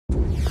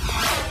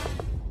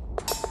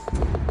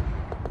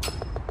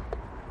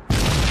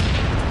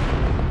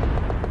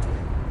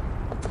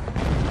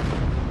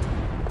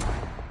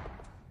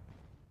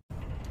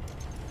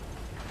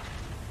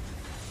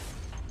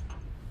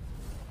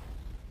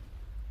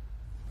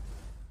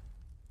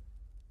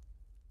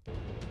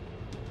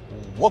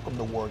Welcome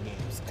to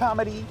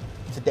Wargamescomedy.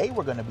 Today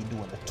we're going to be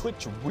doing a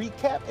Twitch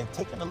recap and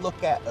taking a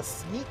look at a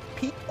sneak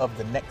peek of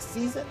the next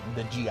season,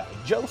 the G.I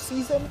Joe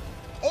season,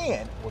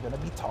 and we're going to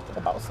be talking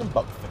about some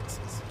bug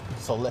fixes.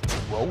 So let's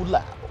roll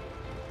out.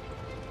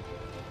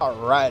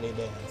 Alrighty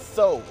then,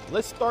 so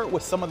let's start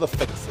with some of the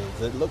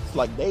fixes. It looks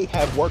like they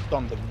have worked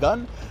on the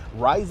gun.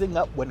 Rising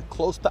up when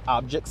close to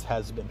objects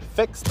has been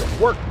fixed and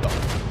worked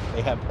on.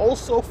 They have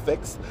also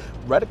fixed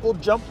reticle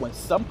jump when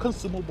some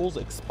consumables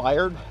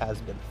expired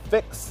has been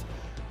fixed.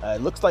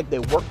 It looks like they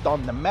worked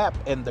on the map,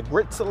 and the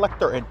grid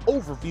selector and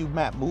overview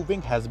map moving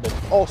has been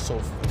also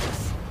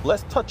fixed.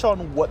 Let's touch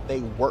on what they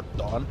worked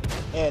on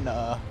and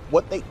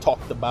what they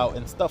talked about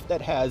and stuff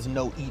that has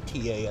no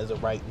ETA as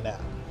of right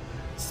now.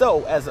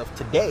 So as of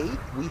today,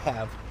 we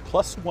have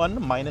 +1,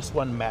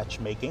 -1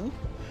 matchmaking.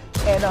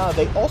 And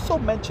they also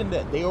mentioned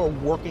that they are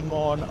working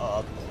on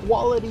a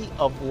quality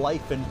of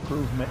life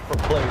improvement for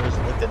players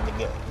within the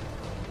game.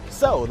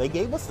 So they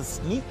gave us a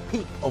sneak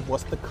peek of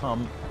what's to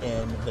come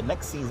in the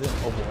next season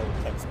of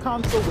Wargamescomedy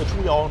Console, which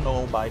we all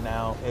know by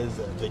now is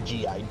the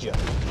G.I Joe.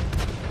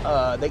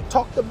 They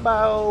talked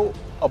about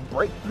a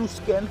breakthrough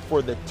skin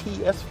for the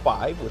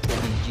TS5, which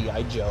will be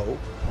G.I Joe.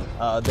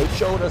 They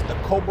showed us the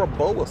Cobra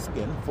Boa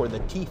skin for the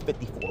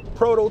T-54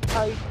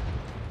 prototype.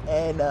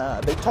 And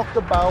they talked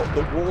about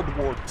the World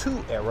War II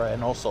era,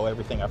 and also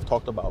everything I've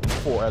talked about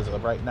before as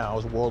of right now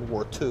is World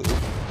War II.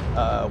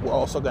 We're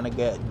also going to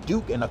get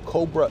Duke and a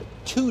Cobra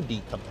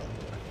 2D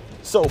commander.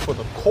 So for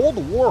the Cold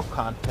War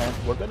content,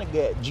 we're going to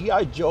get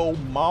G.I Joe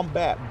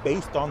Mombat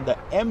based on the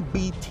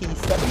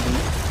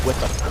MBT-70 with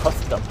a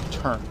custom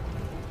turn.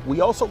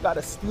 We also got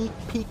a sneak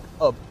peek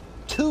of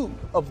 2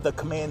 of the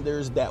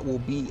commanders that will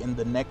be in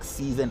the next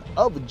season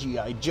of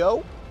G.I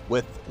Joe,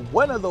 with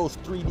one of those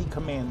 3D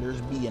commanders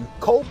being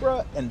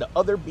Cobra and the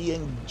other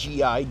being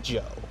G.I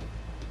Joe.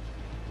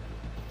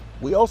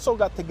 We also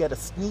got to get a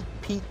sneak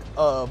peek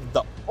of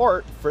the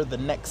art for the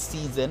next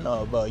season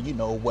of, you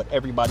know, what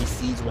everybody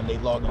sees when they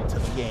log into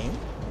the game.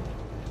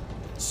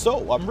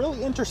 So I'm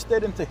really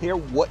interested in to hear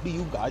what do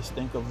you guys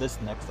think of this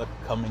next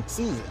upcoming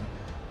season.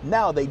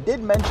 Now, they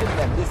did mention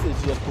that this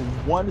is just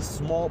one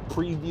small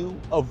preview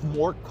of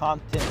more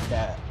content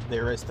that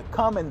there is to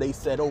come, and they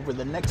said over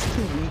the next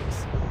 2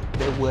 weeks,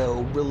 they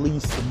will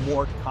release some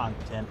more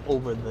content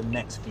over the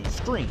next few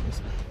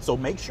streams. So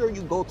make sure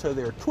you go to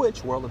their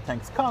Twitch, World of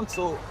Tanks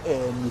Console,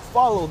 and you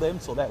follow them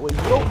so that way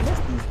you don't miss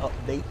these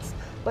updates.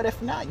 But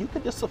if not, you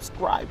can just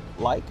subscribe,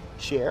 like,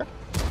 share,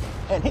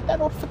 and hit that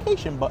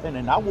notification button,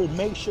 and I will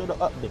make sure to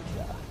update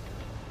you.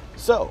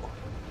 So,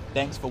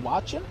 thanks for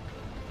watching.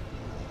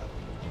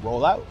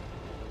 Roll out.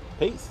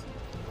 Peace.